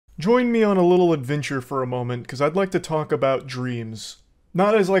Join me on a little adventure for a moment, because I'd like to talk about dreams.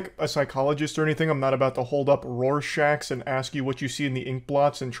 Not as like a psychologist or anything, I'm not about to hold up Rorschachs and ask you what you see in the ink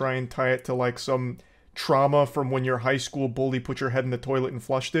blots and try and tie it to like some trauma from when your high school bully put your head in the toilet and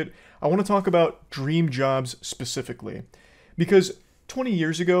flushed it. I want to talk about dream jobs specifically. Because 20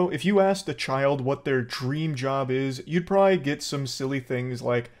 years ago, if you asked a child what their dream job is, you'd probably get some silly things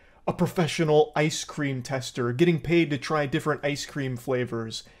like a professional ice cream tester, getting paid to try different ice cream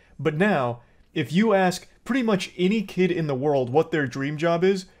flavors. But now, if you ask pretty much any kid in the world what their dream job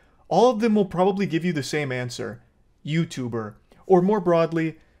is, all of them will probably give you the same answer. YouTuber. Or more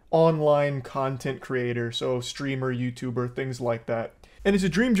broadly, online content creator, so streamer, YouTuber, things like that. And it's a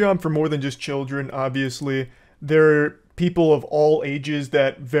dream job for more than just children, obviously. There are people of all ages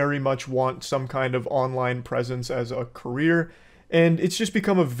that very much want some kind of online presence as a career, and it's just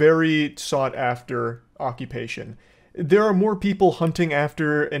become a very sought after occupation. There are more people hunting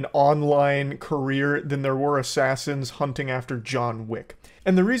after an online career than there were assassins hunting after John Wick.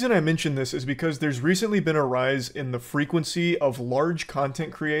 And the reason I mention this is because there's recently been a rise in the frequency of large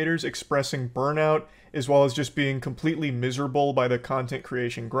content creators expressing burnout, as well as just being completely miserable by the content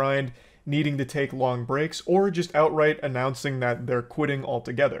creation grind, needing to take long breaks, or just outright announcing that they're quitting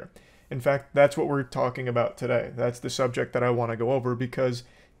altogether. In fact, that's what we're talking about today. That's the subject that I want to go over because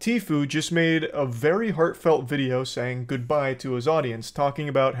Tfue just made a very heartfelt video saying goodbye to his audience, talking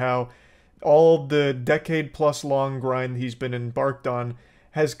about how all the decade-plus long grind he's been embarked on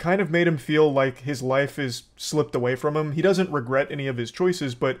has kind of made him feel like his life is slipped away from him. He doesn't regret any of his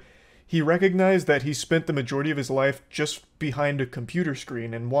choices, but he recognized that he spent the majority of his life just behind a computer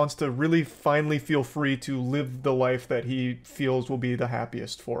screen and wants to really finally feel free to live the life that he feels will be the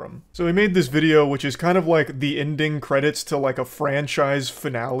happiest for him. So he made this video, which is kind of like the ending credits to like a franchise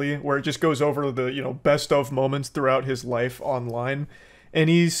finale, where it just goes over the, best of moments throughout his life online. And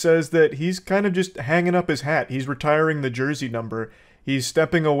he says that he's kind of just hanging up his hat. He's retiring the jersey number. He's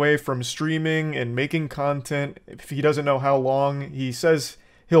stepping away from streaming and making content. If he doesn't know how long, he says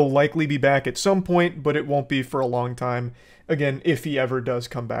he'll likely be back at some point, but it won't be for a long time. Again, if he ever does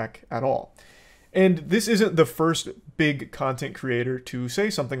come back at all. And this isn't the first big content creator to say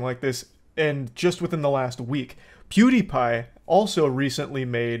something like this, and just within the last week. PewDiePie also recently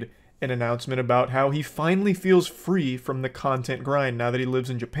made an announcement about how he finally feels free from the content grind now that he lives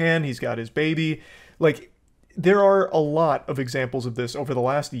in Japan, he's got his baby. Like, there are a lot of examples of this over the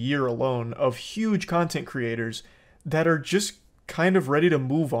last year alone of huge content creators that are just kind of ready to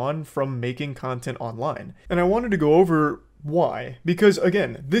move on from making content online. And I wanted to go over why. Because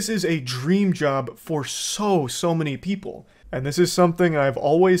again, this is a dream job for so many people. And this is something I've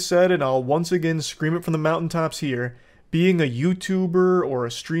always said, and I'll once again scream it from the mountaintops here. Being a YouTuber or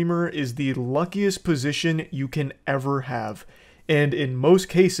a streamer is the luckiest position you can ever have. And in most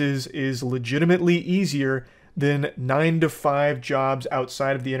cases is legitimately easier than 9-to-5 jobs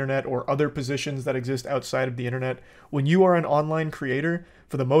outside of the internet or other positions that exist outside of the internet. When you are an online creator,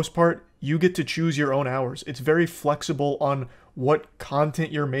 for the most part, you get to choose your own hours. It's very flexible on what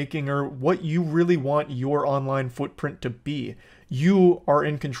content you're making or what you really want your online footprint to be. You are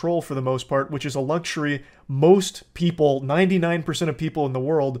in control for the most part, which is a luxury most people, 99% of people in the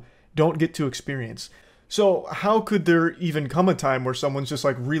world, don't get to experience. So how could there even come a time where someone's just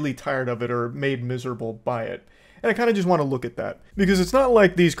like really tired of it or made miserable by it? And I kind of just want to look at that. Because it's not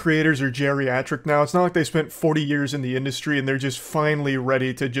like these creators are geriatric now. It's not like they spent 40 years in the industry and they're just finally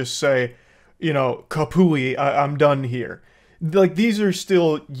ready to just say, kapui, I'm done here. Like, these are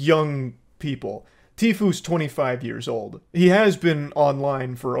still young people. Tfue's 25 years old. He has been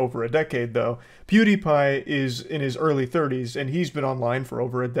online for over a decade, though. PewDiePie is in his early 30s, and he's been online for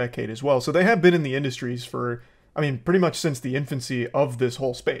over a decade as well. So they have been in the industries for, pretty much since the infancy of this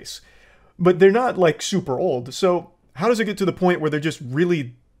whole space. But they're not, like, super old. So how does it get to the point where they're just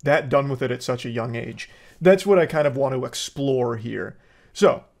really that done with it at such a young age? That's what I kind of want to explore here.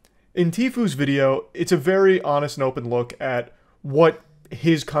 So, in Tfue's video, it's a very honest and open look at what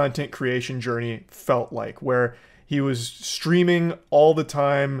his content creation journey felt like, where he was streaming all the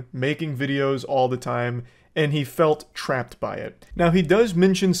time, making videos all the time, and he felt trapped by it. Now, he does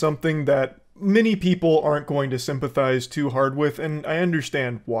mention something that many people aren't going to sympathize too hard with, and I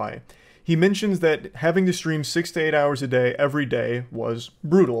understand why. He mentions that having to stream 6 to 8 hours a day every day was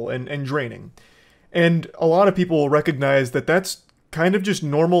brutal and draining. And a lot of people will recognize that that's kind of just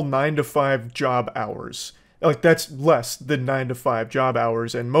normal 9-to-5 job hours. Like, that's less than 9-to-5 job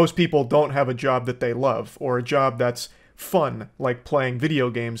hours, and most people don't have a job that they love, or a job that's fun, like playing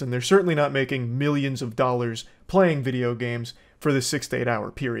video games, and they're certainly not making millions of dollars playing video games for the 6 to 8 hour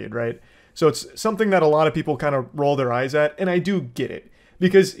period, right? So it's something that a lot of people kind of roll their eyes at, and I do get it.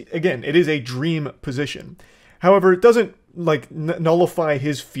 because again, it is a dream position. However, it doesn't like nullify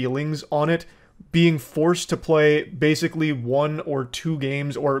his feelings on it being forced to play basically 1 or 2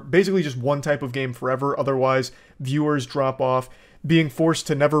 games, or basically just one type of game forever, otherwise viewers drop off, being forced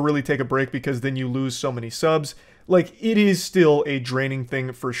to never really take a break because then you lose so many subs. Like, it is still a draining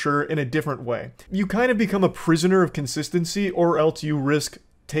thing for sure, in a different way. You kind of become a prisoner of consistency, or else you risk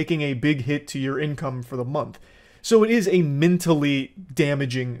taking a big hit to your income for the month. So it is a mentally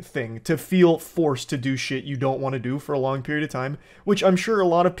damaging thing to feel forced to do shit you don't want to do for a long period of time, which I'm sure a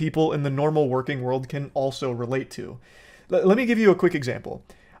lot of people in the normal working world can also relate to. Let me give you a quick example.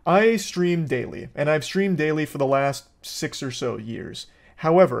 I stream daily, and I've streamed daily for the last 6 or so years.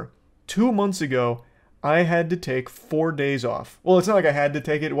 However, 2 months ago, I had to take 4 days off. Well, it's not like I had to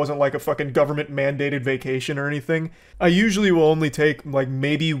take it. It wasn't like a fucking government mandated vacation or anything. I usually will only take like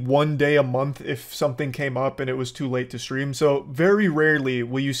maybe 1 day a month if something came up and it was too late to stream. So very rarely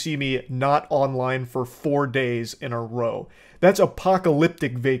will you see me not online for 4 days in a row. That's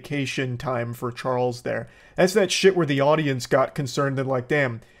apocalyptic vacation time for Charles there. That's that shit where the audience got concerned and like,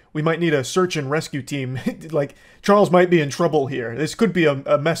 damn, we might need a search and rescue team. Like, Charles might be in trouble here. This could be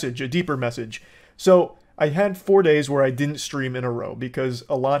a message, a deeper message. So I had 4 days where I didn't stream in a row because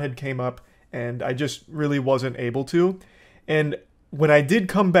a lot had came up and I just really wasn't able to. And when I did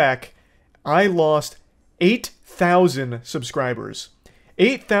come back, I lost 8,000 subscribers.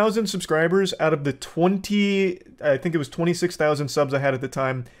 8,000 subscribers out of the I think it was 26,000 subs I had at the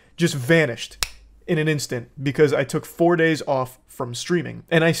time, just vanished in an instant because I took 4 days off from streaming.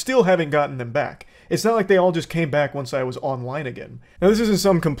 And I still haven't gotten them back. It's not like they all just came back once I was online again. Now, this isn't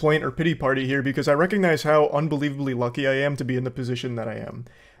some complaint or pity party here because I recognize how unbelievably lucky I am to be in the position that I am.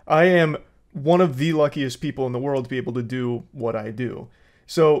 I am one of the luckiest people in the world to be able to do what I do.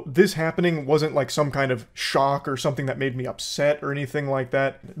 So this happening wasn't like some kind of shock or something that made me upset or anything like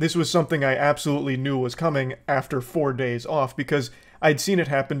that. This was something I absolutely knew was coming after 4 days off because I'd seen it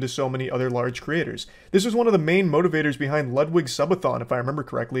happen to so many other large creators. This was one of the main motivators behind Ludwig's subathon, if I remember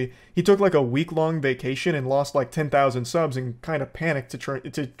correctly. He took like a week-long vacation and lost like 10,000 subs and kind of panicked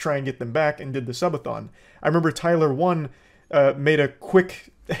to try and get them back and did the subathon. I remember Tyler1 made a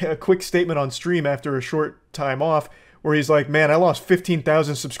quick statement on stream after a short time off where he's like, man, I lost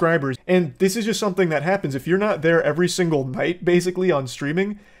 15,000 subscribers. And this is just something that happens if you're not there every single night, basically, on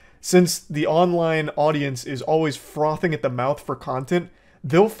streaming. Since the online audience is always frothing at the mouth for content,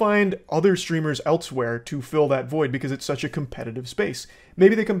 they'll find other streamers elsewhere to fill that void because it's such a competitive space.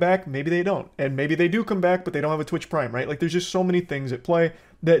 Maybe they come back, maybe they don't. And maybe they do come back, but they don't have a Twitch Prime, right? Like, there's just so many things at play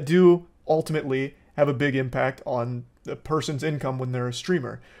that do ultimately have a big impact on a person's income when they're a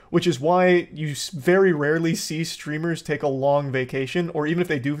streamer, which is why you very rarely see streamers take a long vacation, or even if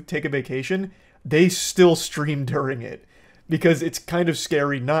they do take a vacation, they still stream during it. Because it's kind of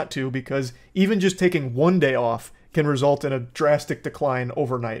scary not to, because even just taking 1 day off can result in a drastic decline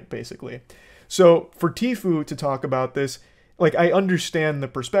overnight, basically. So for Tfue to talk about this, like, I understand the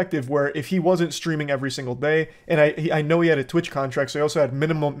perspective where if he wasn't streaming every single day, and I know he had a Twitch contract, so he also had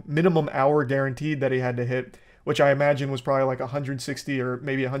minimum hour guaranteed that he had to hit, which I imagine was probably like 160 or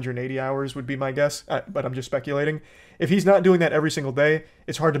maybe 180 hours would be my guess, but I'm just speculating. If he's not doing that every single day,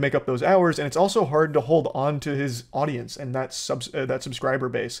 it's hard to make up those hours, and it's also hard to hold on to his audience and that subscriber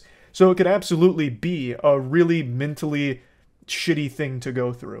base. So it could absolutely be a really mentally shitty thing to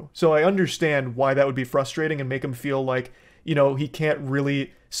go through. So I understand why that would be frustrating and make him feel like, you know, he can't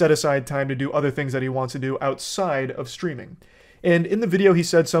really set aside time to do other things that he wants to do outside of streaming. And in the video, he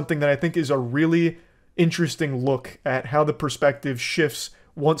said something that I think is a really interesting look at how the perspective shifts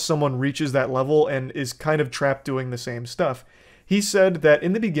once someone reaches that level and is kind of trapped doing the same stuff. He said that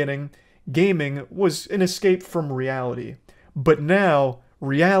in the beginning, gaming was an escape from reality, but now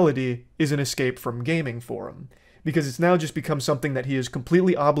reality is an escape from gaming for him, because it's now just become something that he is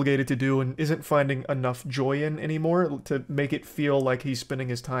completely obligated to do and isn't finding enough joy in anymore to make it feel like he's spending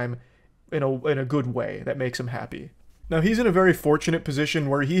his time in a good way that makes him happy. Now, he's in a very fortunate position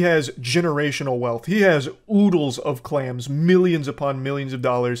where he has generational wealth. He has oodles of clams, millions upon millions of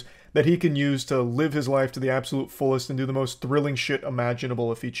dollars that he can use to live his life to the absolute fullest and do the most thrilling shit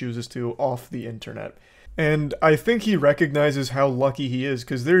imaginable if he chooses to off the internet. And I think he recognizes how lucky he is,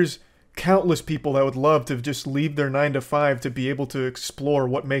 because there's countless people that would love to just leave their 9 to 5 to be able to explore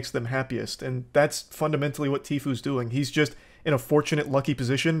what makes them happiest. And that's fundamentally what Tfue's doing. He's just in a fortunate, lucky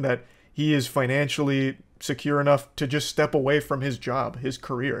position that he is financially secure enough to just step away from his job, his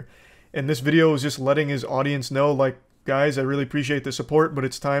career. And this video is just letting his audience know, like, guys, I really appreciate the support, but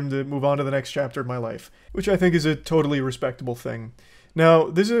it's time to move on to the next chapter of my life, which I think is a totally respectable thing. Now,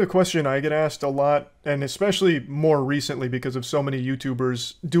 this is a question I get asked a lot, and especially more recently because of so many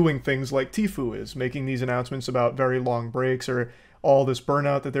YouTubers doing things like Tfue is, making these announcements about very long breaks or all this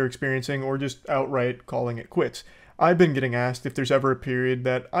burnout that they're experiencing, or just outright calling it quits. I've been getting asked if there's ever a period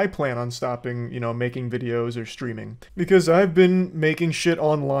that I plan on stopping, making videos or streaming. Because I've been making shit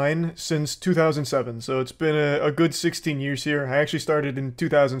online since 2007, so it's been a good 16 years here. I actually started in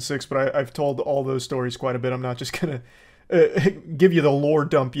 2006, but I've told all those stories quite a bit. I'm not just gonna give you the lore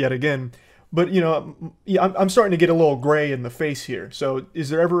dump yet again. But, I'm starting to get a little gray in the face here. So is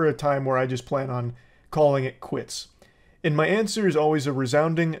there ever a time where I just plan on calling it quits? And my answer is always a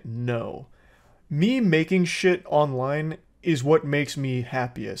resounding no. Me making shit online is what makes me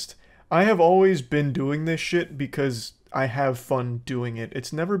happiest. I have always been doing this shit because I have fun doing it.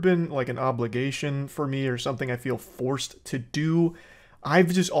 It's never been like an obligation for me or something I feel forced to do.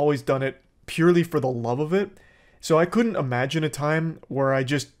 I've just always done it purely for the love of it. So I couldn't imagine a time where I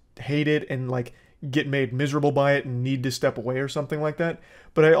just hate it and like get made miserable by it and need to step away or something like that.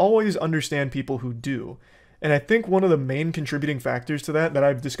 But I always understand people who do. And I think one of the main contributing factors to that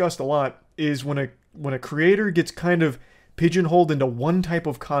I've discussed a lot is when a creator gets kind of pigeonholed into one type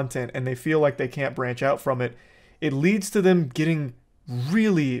of content and they feel like they can't branch out from it, it leads to them getting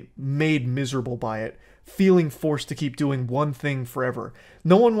really made miserable by it, feeling forced to keep doing one thing forever.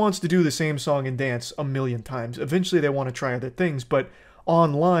 No one wants to do the same song and dance a million times. Eventually they want to try other things, but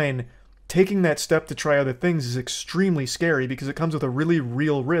online, taking that step to try other things is extremely scary because it comes with a really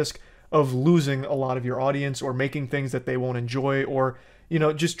real risk of losing a lot of your audience or making things that they won't enjoy or,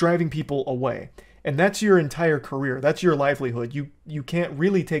 just driving people away. And that's your entire career. That's your livelihood. You can't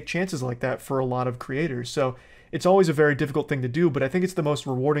really take chances like that for a lot of creators. So it's always a very difficult thing to do, but I think it's the most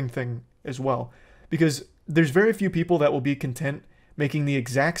rewarding thing as well. Because there's very few people that will be content making the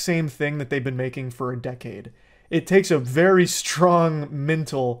exact same thing that they've been making for a decade. It takes a very strong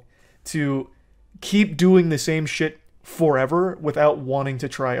mental to keep doing the same shit forever without wanting to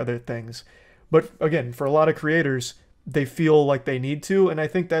try other things. But again, for a lot of creators, they feel like they need to, and I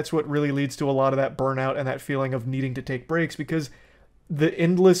think that's what really leads to a lot of that burnout and that feeling of needing to take breaks, because the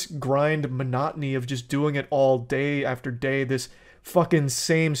endless grind monotony of just doing it all day after day, this fucking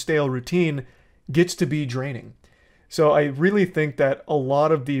same stale routine, gets to be draining. So I really think that a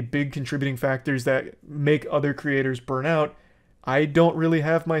lot of the big contributing factors that make other creators burn out, I don't really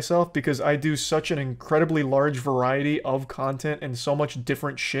have myself because I do such an incredibly large variety of content and so much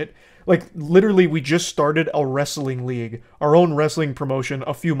different shit. Like, literally, we just started a wrestling league, our own wrestling promotion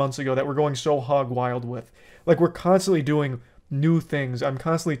a few months ago that we're going so hog wild with. Like, we're constantly doing new things. I'm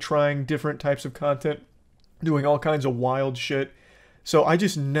constantly trying different types of content, doing all kinds of wild shit. So I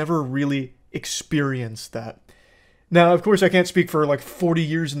just never really experienced that. Now, of course, I can't speak for like 40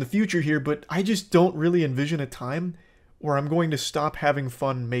 years in the future here, but I just don't really envision a time where I'm going to stop having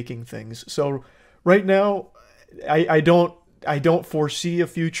fun making things. So right now, I don't foresee a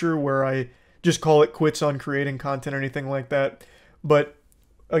future where I just call it quits on creating content or anything like that. But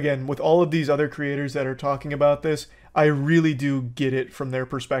again, with all of these other creators that are talking about this, I really do get it from their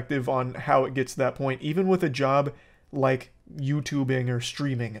perspective on how it gets to that point, even with a job like YouTubing or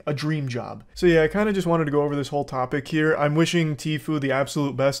streaming, a dream job. So yeah, I kind of just wanted to go over this whole topic here. I'm wishing Tfue the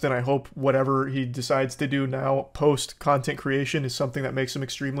absolute best, and I hope whatever he decides to do now post content creation is something that makes him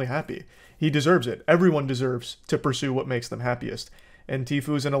extremely happy. He deserves it. Everyone deserves to pursue what makes them happiest, and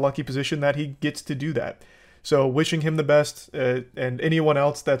Tfue's in a lucky position that he gets to do that. So wishing him the best, and anyone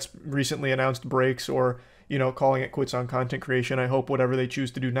else that's recently announced breaks or calling it quits on content creation, I hope whatever they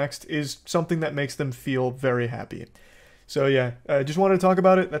choose to do next is something that makes them feel very happy. So yeah, I just wanted to talk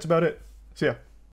about it. That's about it. See ya.